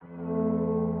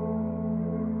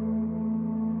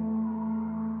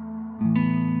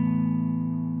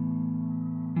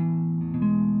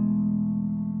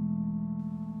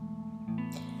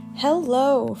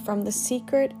Hello from the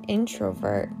Secret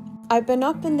Introvert. I've been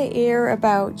up in the air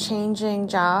about changing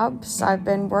jobs. I've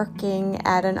been working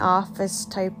at an office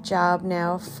type job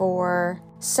now for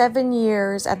 7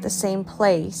 years at the same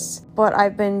place, but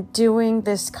I've been doing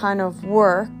this kind of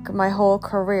work my whole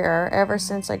career. Ever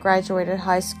since I graduated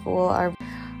high school,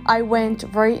 I went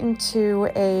right into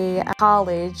a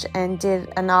college and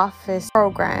did an office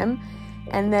program.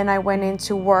 And then I went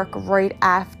into work right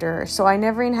after. So I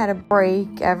never even had a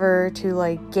break ever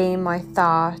to gain my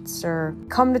thoughts or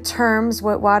come to terms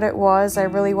with what it was I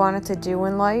really wanted to do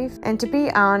in life. And to be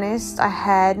honest, I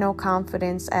had no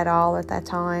confidence at all at that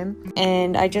time.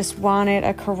 And I just wanted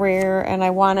a career and I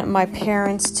wanted my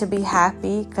parents to be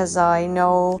happy because I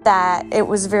know that it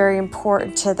was very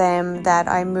important to them that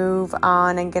I move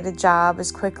on and get a job as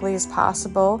quickly as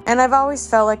possible. And I've always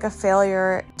felt like a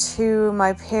failure to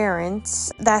my parents.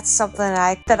 That's something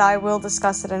that I will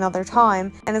discuss at another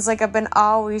time. And it's like I've been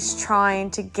always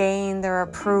trying to gain their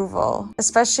approval,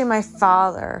 especially my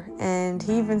father. And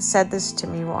he even said this to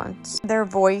me once. Their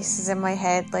voice is in my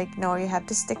head like, no, you have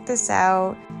to stick this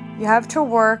out. You have to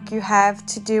work, you have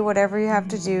to do whatever you have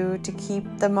to do to keep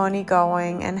the money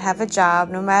going and have a job,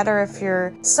 no matter if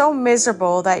you're so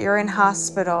miserable that you're in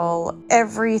hospital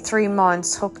every 3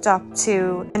 months hooked up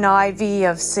to an IV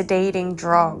of sedating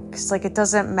drugs. It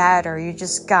doesn't matter, you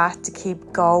just got to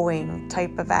keep going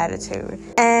type of attitude.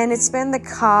 And it's been the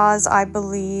cause, I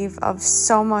believe, of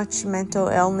so much mental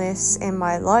illness in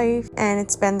my life, and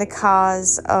it's been the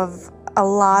cause of a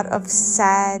lot of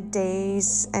sad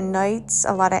days and nights,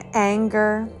 a lot of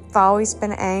anger. I've always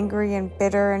been angry and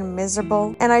bitter and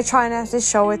miserable, and I try not to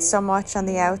show it so much on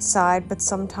the outside, but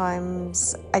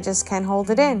sometimes I just can't hold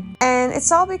it in. And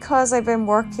it's all because I've been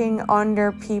working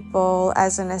under people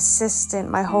as an assistant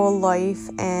my whole life,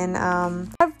 and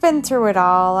I've been through it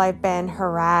all. I've been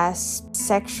harassed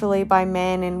sexually by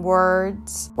men in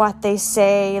words, what they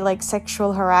say, like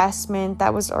sexual harassment.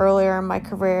 That was earlier in my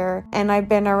career, and I've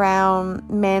been around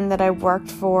men that I worked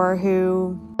for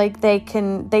who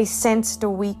they sensed a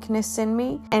weakness in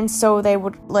me, and so they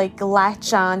would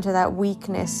latch on to that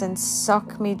weakness and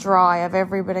suck me dry of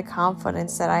every bit of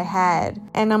confidence that I had.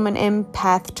 And I'm an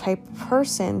empath type of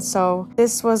person, so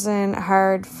this wasn't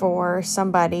hard for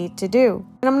somebody to do.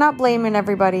 And I'm not blaming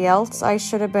everybody else. I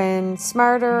should have been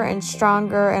smarter and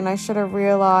stronger, and I should have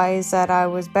realized that I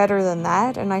was better than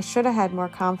that, and I should have had more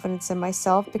confidence in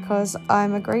myself because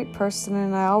I'm a great person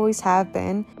and I always have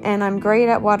been, and I'm great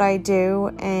at what I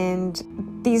do, and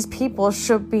these people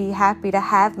should be happy to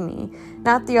have me,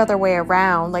 not the other way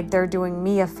around, like they're doing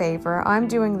me a favor. I'm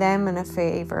doing them a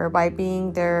favor by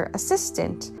being their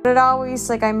assistant. But it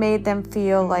always, I made them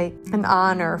feel like an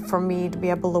honor for me to be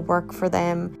able to work for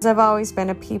them, because I've always been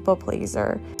a people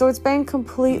pleaser. So it's been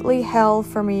completely hell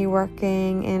for me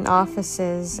working in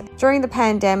offices. During the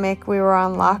pandemic, we were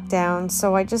on lockdown,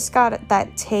 so I just got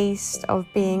that taste of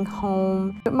being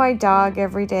home with my dog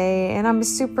every day, and I'm a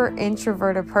super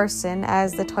introverted person,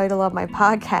 as the title of my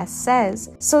podcast says.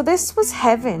 So this was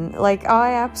heaven.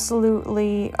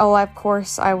 Of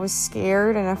course, I was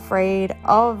scared and afraid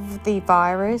of the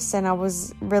virus, and I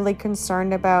was really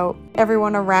concerned about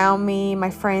everyone around me, my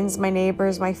friends, my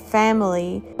neighbors, my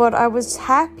family. But I was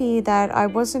happy that I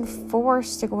wasn't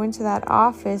forced to go into that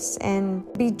office and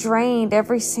be drained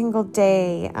every single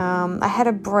day. I had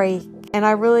a break. And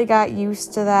I really got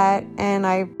used to that, and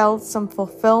I felt some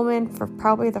fulfillment for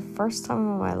probably the first time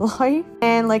in my life.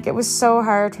 And it was so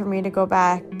hard for me to go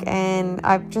back, and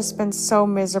I've just been so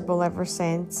miserable ever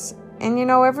since. And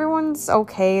everyone's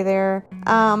okay there.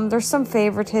 There's some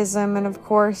favoritism, and of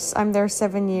course I'm there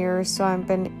 7 years, so I've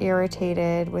been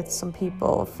irritated with some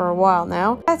people for a while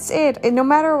now. That's it. And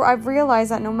I've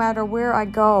realized that no matter where I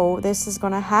go, this is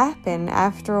gonna happen.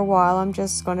 After a while, I'm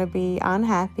just gonna be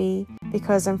unhappy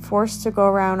because I'm forced to go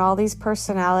around all these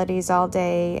personalities all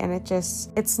day, and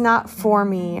it's not for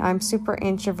me. I'm super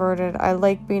introverted. I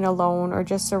like being alone or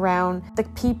just around the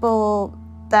people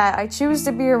that I choose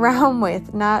to be around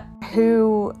with, not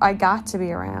who I got to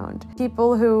be around.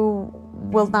 People who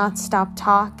will not stop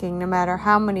talking no matter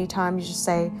how many times you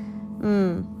say,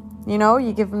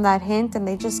 you give them that hint and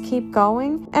they just keep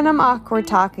going. And I'm awkward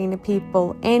talking to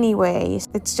people anyway.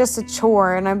 It's just a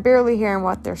chore, and I'm barely hearing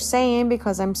what they're saying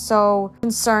because I'm so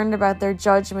concerned about their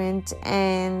judgment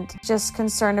and just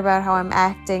concerned about how I'm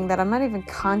acting that I'm not even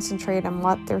concentrating on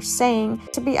what they're saying.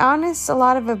 To be honest, a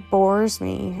lot of it bores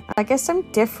me. I guess I'm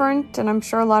different, and I'm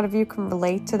sure a lot of you can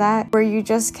relate to that, where you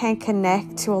just can't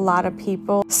connect to a lot of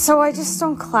people. So I just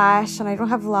don't clash, and I don't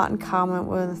have a lot in common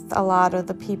with a lot of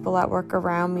the people that work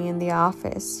around me in the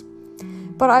office.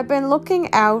 But I've been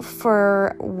looking out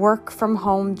for work from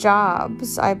home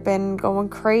jobs. I've been going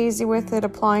crazy with it,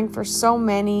 applying for so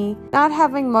many, not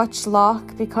having much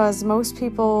luck because most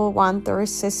people want their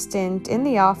assistant in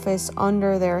the office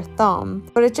under their thumb.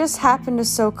 But it just happened to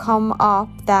so come up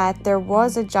that there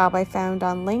was a job I found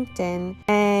on LinkedIn,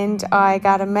 and I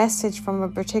got a message from a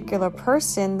particular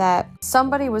person that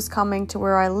somebody was coming to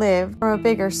where I live from a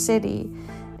bigger city.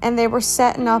 And they were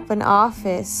setting up an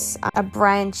office, a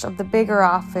branch of the bigger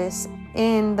office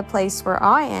in the place where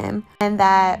I am, and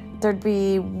that there'd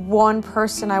be one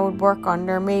person I would work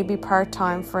under, maybe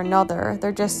part-time for another.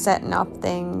 They're just setting up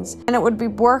things. And it would be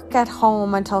work at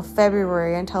home until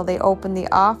February, until they open the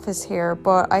office here.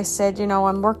 But I said,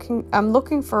 I'm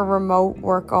looking for remote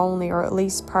work only, or at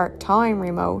least part-time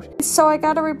remote. So I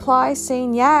got a reply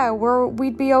saying, yeah,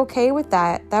 we'd be okay with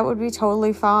that. That would be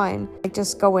totally fine. Like,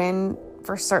 just go in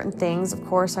for certain things. Of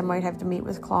course, I might have to meet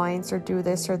with clients or do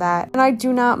this or that. And I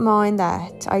do not mind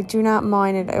that. I do not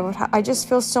mind it. I just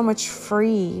feel so much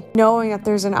free knowing that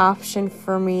there's an option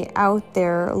for me out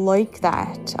there like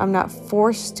that. I'm not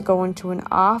forced to go into an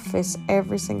office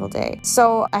every single day.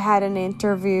 So I had an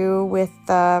interview with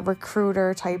the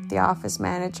recruiter type, the office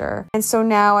manager. And so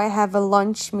now I have a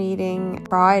lunch meeting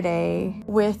Friday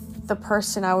with the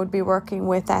person I would be working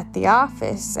with at the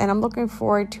office, and I'm looking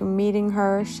forward to meeting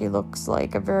her. She looks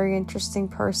like a very interesting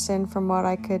person from what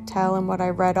I could tell and what I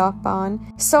read up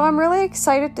on. So I'm really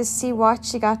excited to see what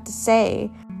she got to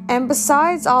say. And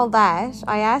besides all that,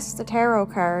 I asked the tarot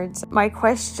cards. My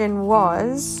question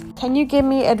was, can you give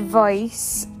me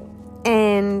advice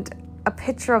and a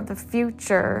picture of the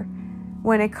future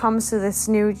when it comes to this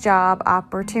new job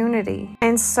opportunity?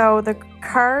 And so the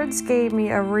cards gave me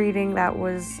a reading that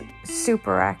was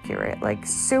super accurate,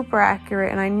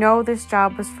 and I know this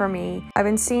job was for me. I've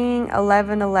been seeing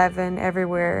 1111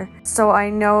 everywhere, so I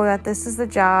know that this is the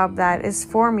job that is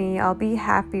for me. I'll be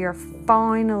happier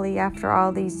finally after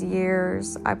all these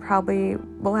years. I probably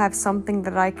will have something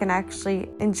that I can actually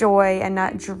enjoy and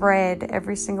not dread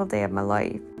every single day of my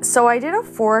life. So I did a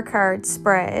 4-card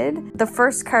spread. The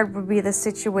first card would be the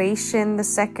situation, the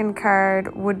second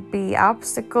card would be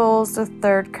obstacles, the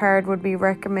third card would be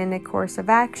recommended course of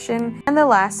action, and the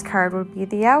last card would be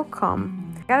the outcome.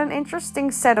 I got an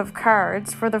interesting set of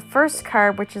cards. For the first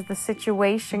card, which is the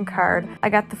situation card, I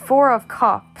got the 4 of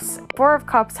Cups. 4 of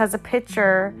Cups has a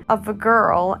picture of a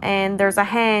girl, and there's a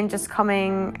hand just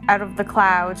coming out of the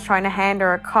clouds trying to hand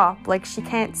her a cup. Like, she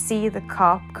can't see the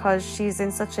cup because she's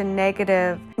in such a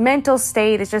negative mental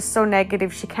state. It's just so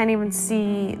negative. She can't even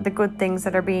see the good things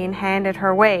that are being handed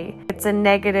her way. It's a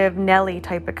negative Nelly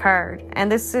type of card.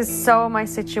 And this is so my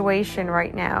situation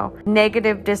right now.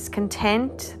 Negative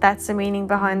discontent, that's the meaning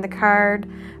behind the card.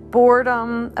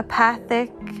 Boredom,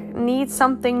 apathic, need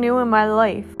something new in my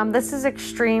life. This is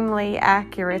extremely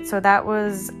accurate, so that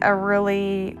was a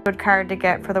really good card to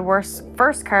get for the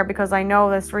first card, because I know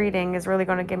this reading is really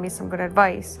going to give me some good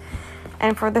advice.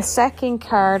 And for the second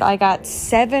card, I got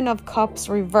 7 of Cups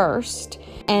reversed.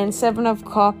 And 7 of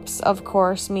Cups, of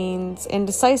course, means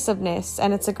indecisiveness.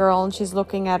 And it's a girl, and she's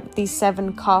looking at these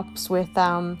 7 cups with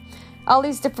all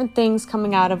these different things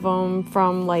coming out of them,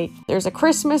 from like, there's a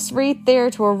Christmas wreath there,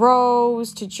 to a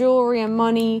rose, to jewelry and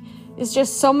money. It's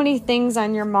just so many things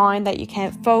on your mind that you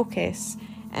can't focus.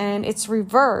 And it's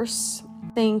reverse. I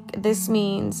think this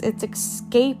means it's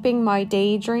escaping my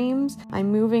daydreams.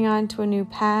 I'm moving on to a new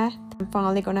path. I'm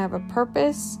finally going to have a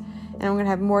purpose, and I'm going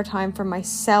to have more time for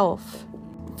myself.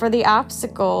 For the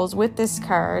obstacles with this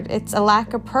card, it's a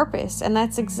lack of purpose, and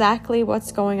that's exactly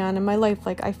what's going on in my life.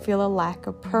 Like, I feel a lack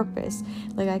of purpose,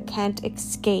 like I can't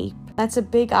escape. That's a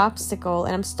big obstacle,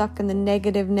 and I'm stuck in the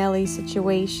negative Nelly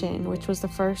situation, which was the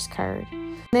first card.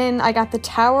 Then I got the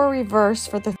Tower reverse.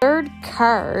 For the third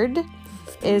card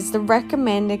is the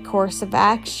recommended course of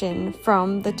action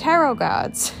from the tarot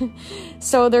gods.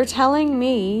 So they're telling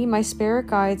me, my spirit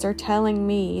guides are telling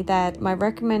me, that my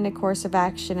recommended course of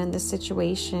action in this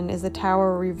situation is the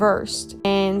Tower reversed.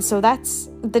 And so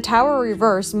the Tower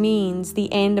reverse means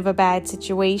the end of a bad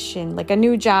situation, like a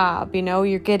new job,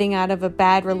 you're getting out of a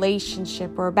bad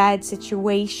relationship or a bad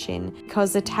situation,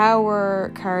 because the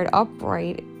Tower card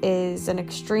upright is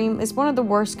one of the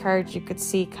worst cards you could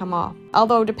see come up.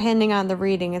 Although depending on the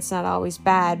reading, it's not always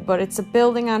bad, but it's a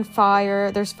building on fire.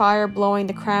 There's fire blowing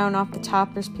the crown off the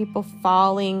top. There's people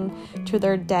falling to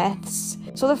their deaths.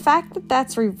 So the fact that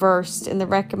that's reversed in the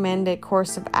recommended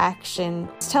course of action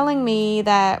is telling me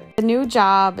that the new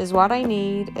job is what I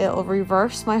need. It'll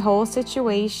reverse my whole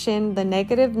situation, the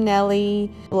negative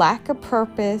Nelly, lack of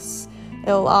purpose.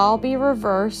 It'll all be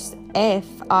reversed, if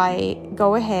I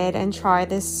go ahead and try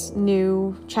this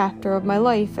new chapter of my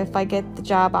life. If I get the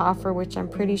job offer, which I'm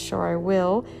pretty sure I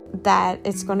will, that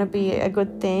it's going to be a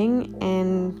good thing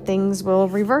and things will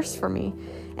reverse for me.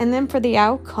 And then for the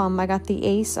outcome, I got the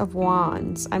Ace of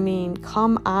Wands. I mean,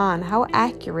 come on, how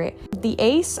accurate. The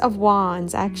Ace of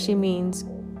Wands actually means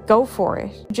go for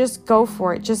it. Just go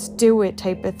for it. Just do it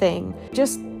type of thing.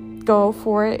 Just go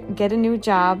for it. Get a new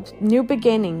job. New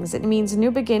beginnings. It means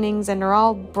new beginnings, and they're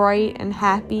all bright and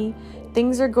happy.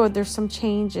 Things are good. There's some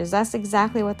changes. That's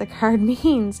exactly what the card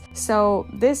means. So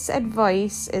this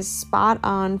advice is spot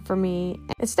on for me.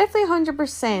 It's definitely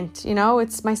 100%, you know,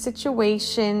 it's my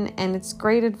situation and it's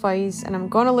great advice, and I'm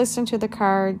going to listen to the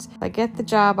cards. If I get the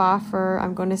job offer,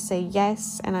 I'm going to say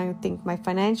yes, and I think my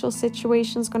financial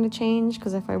situation is going to change,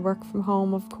 because if I work from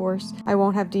home, of course, I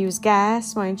won't have to use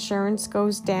gas. My insurance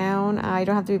goes down. I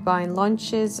don't have to be buying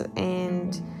lunches,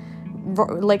 and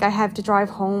like I have to drive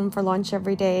home for lunch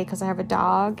every day because I have a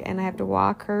dog and I have to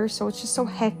walk her, so it's just so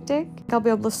hectic. I'll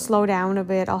be able to slow down a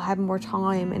bit. I'll have more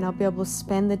time and I'll be able to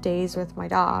spend the days with my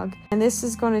dog. And this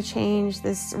is going to change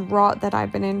this rut that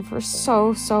I've been in for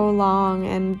so long,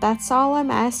 and that's all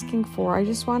I'm asking for. I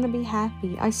just want to be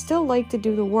happy. I still like to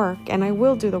do the work, and I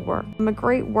will do the work. I'm a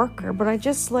great worker, but I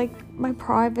just like my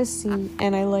privacy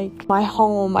and I like my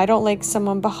home. I don't like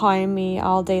someone behind me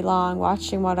all day long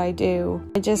watching what I do.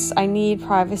 I need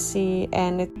privacy,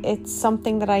 and it's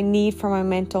something that I need for my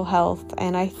mental health,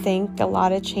 and I think a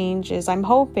lot of changes I'm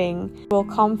hoping will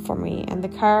come for me, and the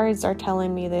cards are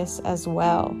telling me this as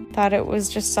well. Thought it was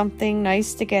just something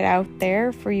nice to get out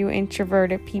there for you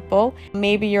introverted people.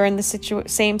 Maybe you're in the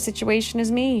same situation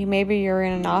as me. Maybe you're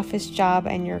in an office job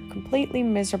and you're completely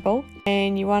miserable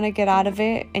and you want to get out of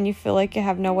it and you feel like you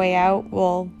have no way out.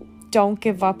 Well, don't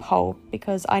give up hope,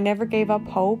 because I never gave up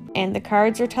hope, and the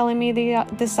cards are telling me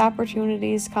this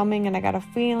opportunity is coming, and I got a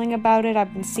feeling about it.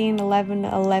 I've been seeing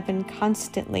 11-11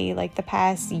 constantly like the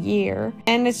past year,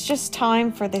 and it's just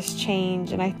time for this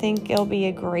change, and I think it'll be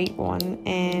a great one.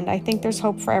 And I think there's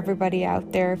hope for everybody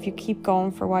out there if you keep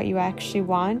going for what you actually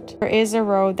want. There is a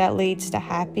road that leads to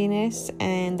happiness,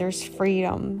 and there's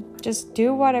freedom. Just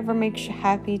do whatever makes you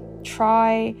happy.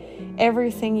 Try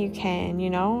everything you can, you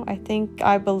know.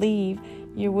 I believe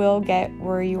you will get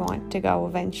where you want to go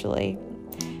eventually.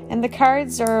 And the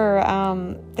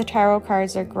tarot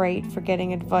cards are great for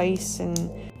getting advice and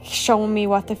showing me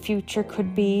what the future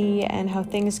could be and how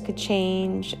things could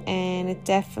change. And it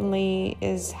definitely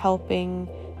is helping,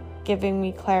 giving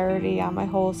me clarity on my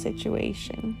whole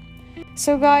situation.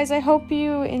 So guys, I hope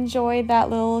you enjoyed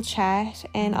that little chat,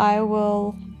 and I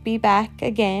will be back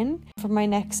again for my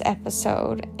next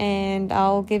episode, and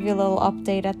I'll give you a little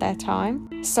update at that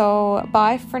time. So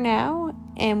bye for now,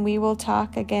 and we will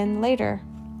talk again later.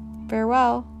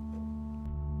 Farewell.